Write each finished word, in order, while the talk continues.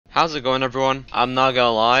How's it going, everyone? I'm not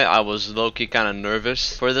gonna lie, I was low-key kind of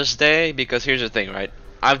nervous for this day because here's the thing, right?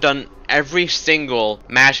 I've done every single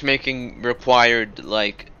matchmaking required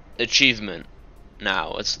achievement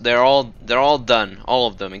now. They're all done, all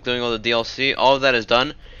of them, including all the DLC. All of that is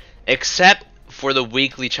done, except for the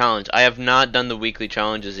weekly challenge. I have not done the weekly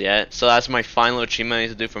challenges yet, so that's my final achievement I need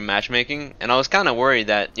to do for matchmaking. And I was kind of worried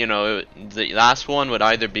that, you know, the last one would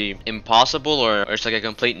either be impossible or it's like a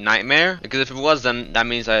complete nightmare. Because if it was, then that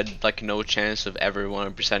means I had like no chance of ever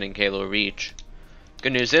 100%ing Halo Reach.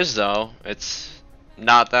 Good news is though, it's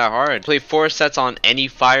not that hard. Play 4 sets on any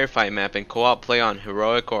firefight map and co-op play on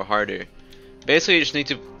heroic or harder. Basically, you just need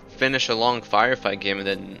to finish a long firefight game and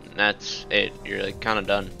then that's it. You're like kind of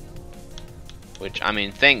done. Which, I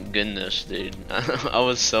mean, thank goodness, dude. I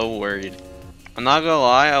was so worried. I'm not gonna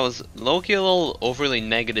lie, I was low-key a little overly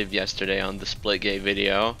negative yesterday on the Splitgate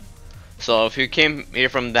video. So if you came here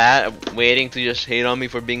from that, waiting to just hate on me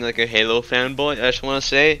for being like a Halo fanboy, I just want to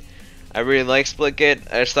say, I really like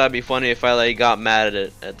Splitgate. I just thought it'd be funny if I like got mad at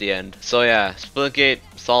it at the end. So yeah, Splitgate,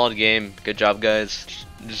 solid game. Good job, guys.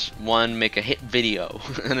 Just one, make a hit video.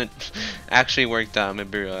 And it actually worked out. My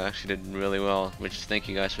video actually did really well, which thank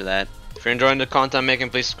you guys for that. If you're enjoying the content I'm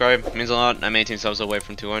making, please subscribe. It means a lot. I'm 18 subs away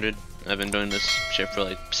from 200. I've been doing this shit for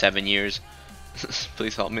like 7 years.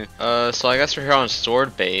 Please help me. So I guess we're here on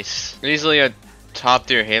Sword Base. Easily a top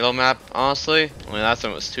tier Halo map, honestly. I mean, last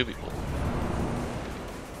time it was 2 people.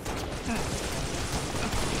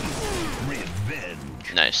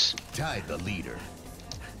 Revenge. Nice. Tie the leader.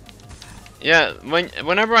 Yeah,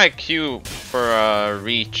 whenever I queue for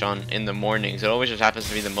Reach in the mornings, it always just happens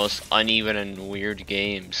to be the most uneven and weird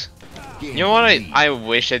games. You know what I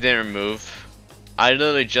wish I didn't remove? I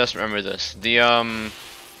literally just remember this. The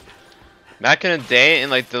back in the day, in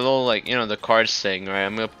like the little you know, the cards thing, right?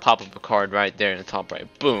 I'm gonna pop up a card right there in the top right.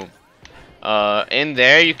 Boom. In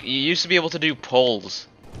there you used to be able to do polls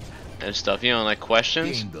and stuff, you know, like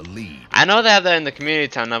questions. I know they have that in the community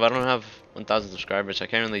tab now, but I don't have 1,000 subscribers, so I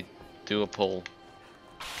can't really do a poll.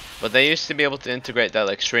 But they used to be able to integrate that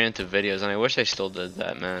like straight into videos, and I wish they still did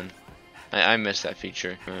that, man. I miss that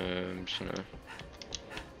feature. I'm just gonna...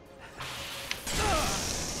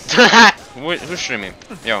 Who's shooting me?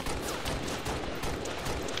 Yo.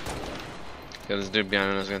 Got this dude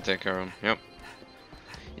behind him that's gonna take care of him. Yep.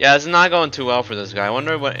 Yeah, it's not going too well for this guy. I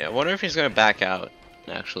wonder if he's gonna back out,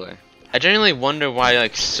 actually. I genuinely wonder why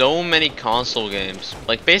like so many console games,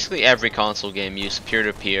 like basically every console game, use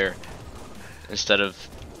peer-to-peer instead of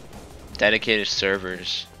dedicated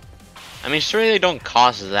servers. I mean, surely they don't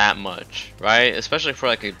cost that much, right? Especially for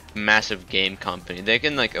like a massive game company. They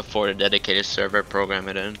can like afford a dedicated server, program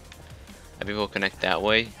it in, and people connect that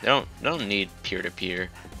way. They don't need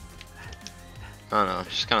peer-to-peer. I don't know,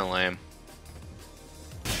 it's just kind of lame.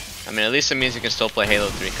 I mean, at least it means you can still play Halo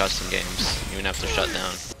 3 custom games, even after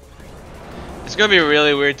shutdown. It's gonna be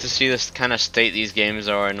really weird to see this kind of state these games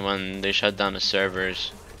are in when they shut down the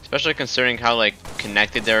servers, especially considering how like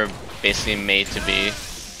connected they're basically made to be.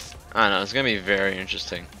 I don't know, it's gonna be very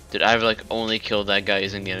interesting. Dude, I've like only killed that guy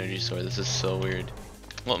using the energy sword. This is so weird.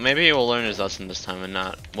 Well, maybe he will learn his lesson this time and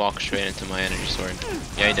not walk straight into my energy sword.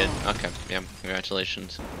 Yeah, he did. Okay, yeah,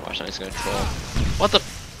 congratulations. Watch out, he's gonna troll. What the?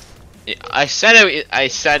 I said it.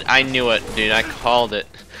 I knew it, dude. I called it.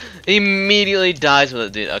 He immediately dies with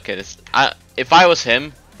it, dude. Okay, if I was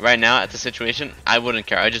him right now at the situation, I wouldn't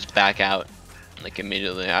care. I'd just back out, like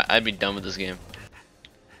immediately. I'd be done with this game.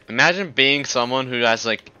 Imagine being someone who has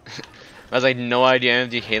like no idea any of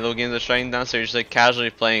the Halo games are shutting down, so you're just like casually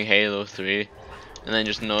playing Halo 3, and then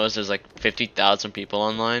just notice there's like 50,000 people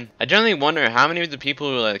online. I generally wonder how many of the people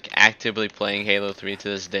who are like actively playing Halo 3 to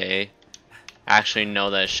this day actually know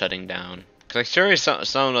that it's shutting down. Cause like surely some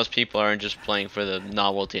of those people aren't just playing for the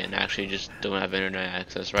novelty and actually just don't have internet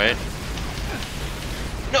access, right?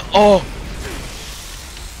 No. Oh.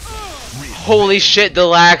 Holy shit, the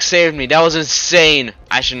lag saved me. That was insane.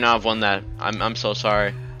 I should not have won that. I'm so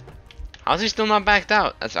sorry. How's he still not backed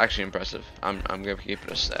out? That's actually impressive. I'm gonna keep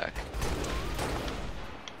it a stack.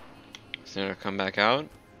 Is he gonna come back out?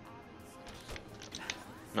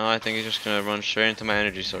 No, I think he's just gonna run straight into my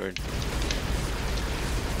energy sword.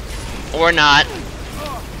 Or not.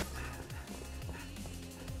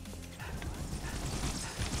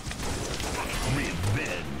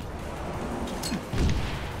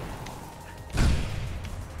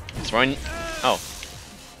 Throwing. Oh,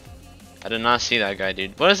 I did not see that guy,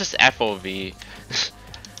 dude. What is this FOV?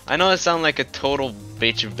 I know it sounds like a total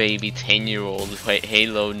bitch baby 10-year-old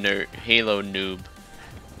Halo noob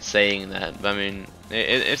saying that, but I mean,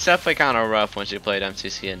 it's definitely kind of rough once you played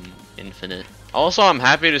MCC and Infinite. Also, I'm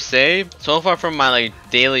happy to say, so far from my like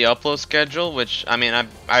daily upload schedule, which I mean,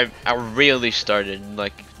 I really started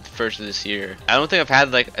like first of this year. I don't think I've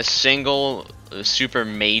had like a single super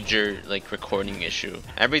major like recording issue.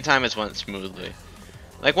 Every time it's went smoothly.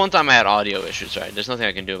 Like one time I had audio issues, right? There's nothing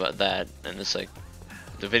I can do about that, and it's like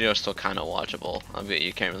the video is still kind of watchable. I mean,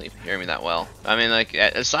 you can't really hear me that well. I mean, like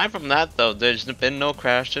aside from that though, there's been no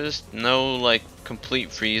crashes, no like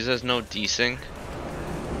complete freezes, no desync.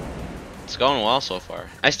 It's going well so far.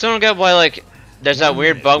 I still don't get why like there's that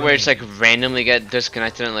weird bug where it's like randomly get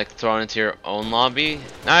disconnected and like thrown into your own lobby.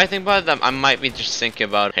 Now I think about it, I might be just thinking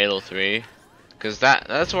about Halo 3, because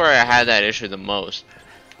that's where I had that issue the most.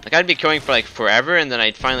 Like I'd be queuing for like forever, and then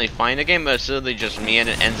I'd finally find a game, but it's literally just me, and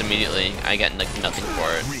it ends immediately. I get like nothing for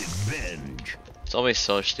it. It's always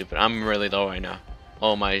so stupid. I'm really low right now.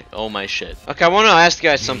 Oh my shit. Okay, I want to ask you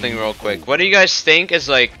guys something real quick. What do you guys think is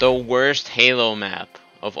like the worst Halo map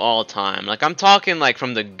of all time? Like I'm talking like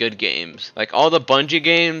from the good games, like all the Bungie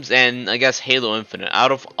games, and I guess Halo Infinite.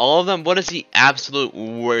 Out of all of them, what is the absolute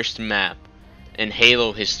worst map in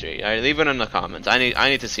Halo history? Alright, leave it in the comments. I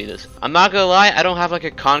need to see this. I'm not gonna lie, I don't have like a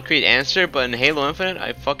concrete answer, but in Halo Infinite,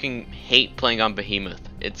 I fucking hate playing on Behemoth.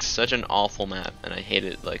 It's such an awful map, and I hate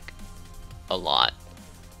it like a lot.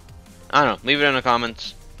 I don't know. Leave it in the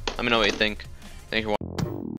comments. Let me know what you think. Thank you for watching.